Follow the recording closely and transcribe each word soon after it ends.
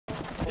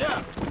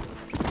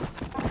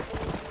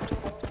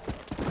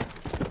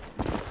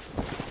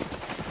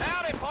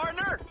Howdy,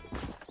 partner!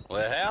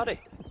 Well, howdy.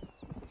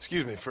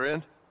 Excuse me,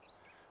 friend.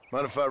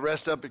 Mind if I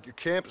rest up at your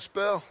camp a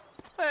spell?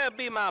 Well, it'd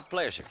be my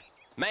pleasure.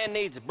 Man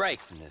needs a break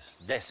from this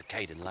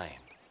desiccated land.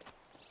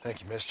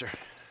 Thank you, mister.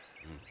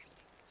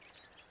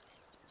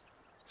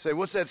 Say,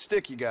 what's that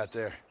stick you got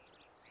there?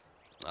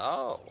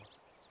 Oh.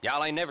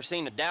 Y'all ain't never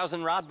seen a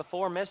dowsing rod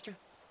before, mister?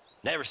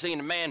 Never seen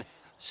a man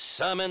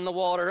summon the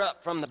water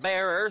up from the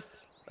bare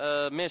earth?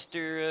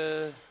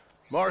 Mr.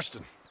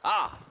 Marston.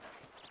 Ah.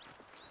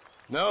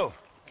 No,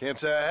 can't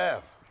say I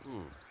have.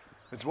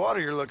 It's water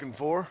you're looking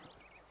for.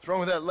 What's wrong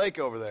with that lake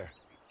over there?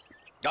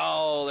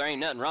 Oh, there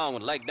ain't nothing wrong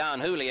with Lake Don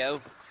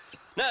Julio.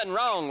 Nothing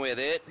wrong with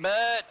it,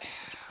 but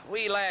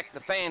we lack the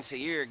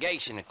fancy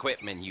irrigation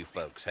equipment you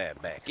folks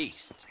have back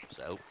east,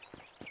 so...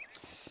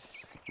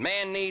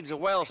 Man needs a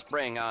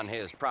wellspring on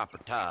his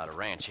property to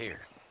ranch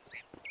here.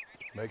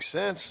 Makes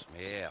sense.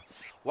 Yeah.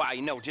 Why,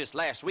 you know, just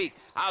last week,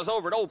 I was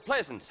over at old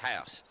Pleasant's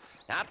house.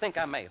 Now, I think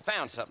I may have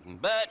found something,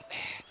 but...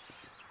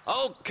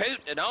 Old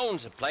Coot that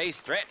owns the place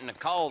threatened to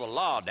call the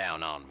law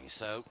down on me,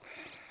 so...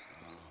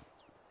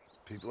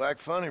 People act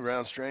funny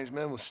around strange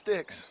men with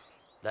sticks.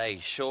 They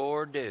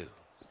sure do.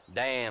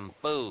 Damn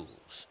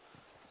fools.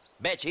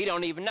 Bet you he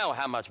don't even know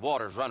how much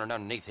water's running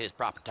underneath his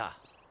property.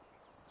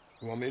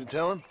 You want me to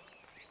tell him?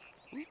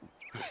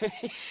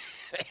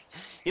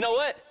 You know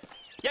what?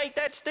 You ain't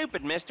that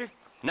stupid, mister.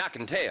 And I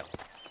can tell.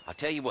 I'll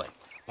tell you what.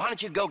 Why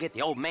don't you go get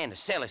the old man to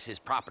sell us his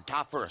property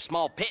for a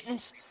small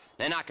pittance?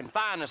 Then I can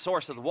find the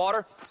source of the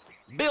water,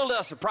 build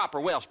us a proper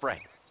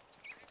wellspring.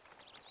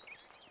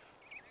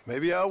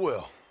 Maybe I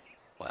will.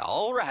 Well,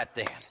 all right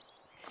then.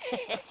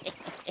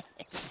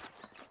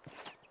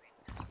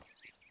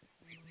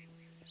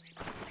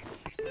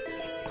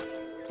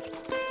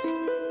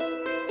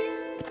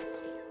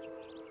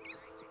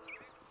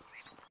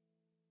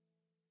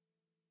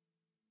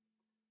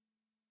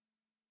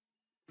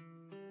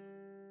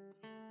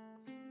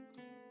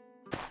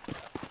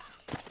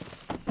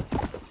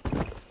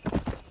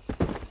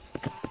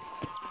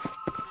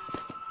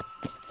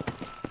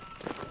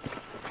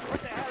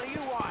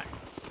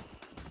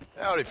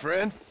 Howdy,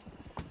 friend.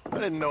 I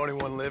didn't know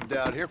anyone lived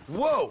out here.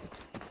 Whoa!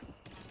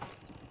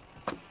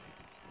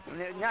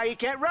 Now you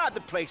can't rob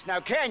the place now,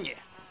 can you?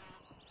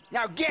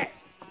 Now get!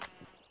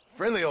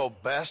 Friendly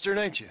old bastard,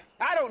 ain't you?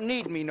 I don't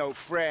need me no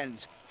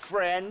friends,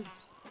 friend.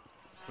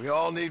 We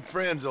all need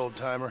friends,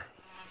 old-timer.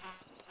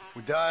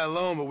 We die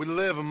alone, but we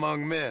live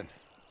among men.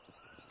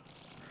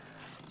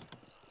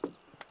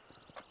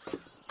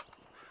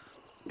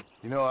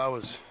 You know, I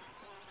was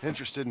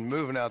interested in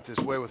moving out this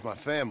way with my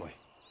family.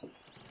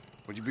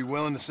 Would you be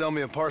willing to sell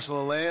me a parcel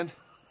of land?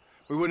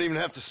 We wouldn't even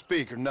have to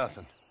speak or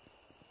nothing.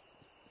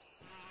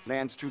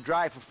 Land's too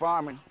dry for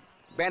farming.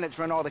 Bandits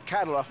run all the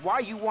cattle off. Why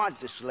you want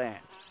this land?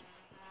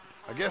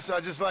 I guess I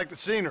just like the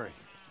scenery.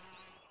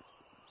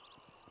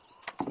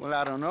 Well,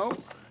 I don't know.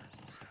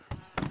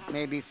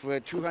 Maybe for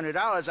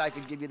 $200 I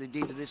could give you the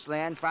deed to this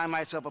land, find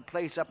myself a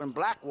place up in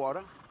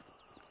Blackwater.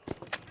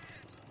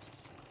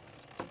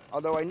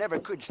 Although I never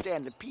could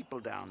stand the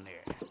people down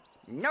there.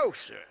 No,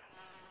 sir.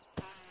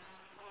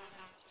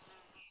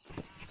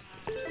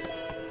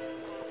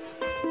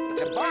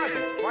 It's a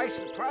bargain, twice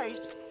the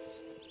price.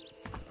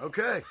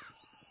 Okay,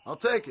 I'll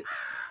take it.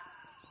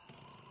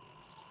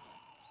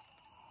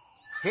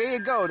 Here you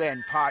go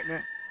then,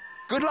 partner.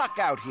 Good luck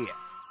out here.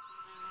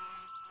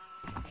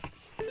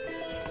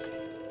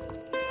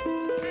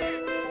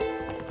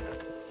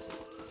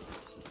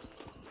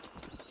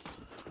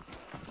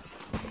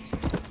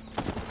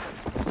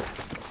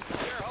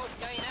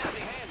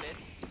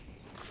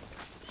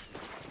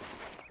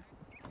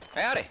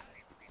 Howdy.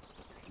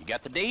 You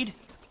got the deed?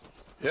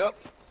 Yep.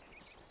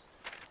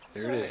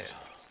 Here it is.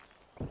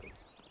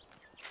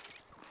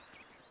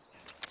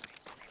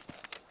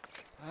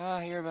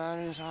 I hear about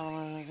it.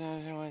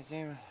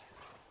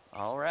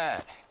 All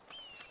right.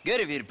 Good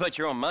of you to put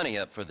your own money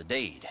up for the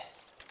deed.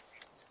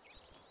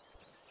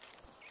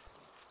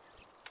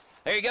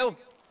 There you go.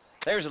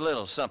 There's a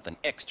little something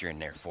extra in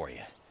there for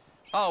you.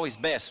 Always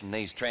best when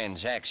these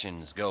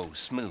transactions go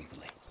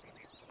smoothly.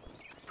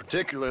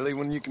 Particularly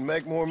when you can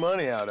make more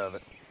money out of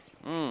it.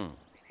 Hmm.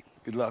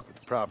 Good luck with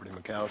the property,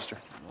 McAllister.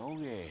 Oh,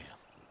 yeah.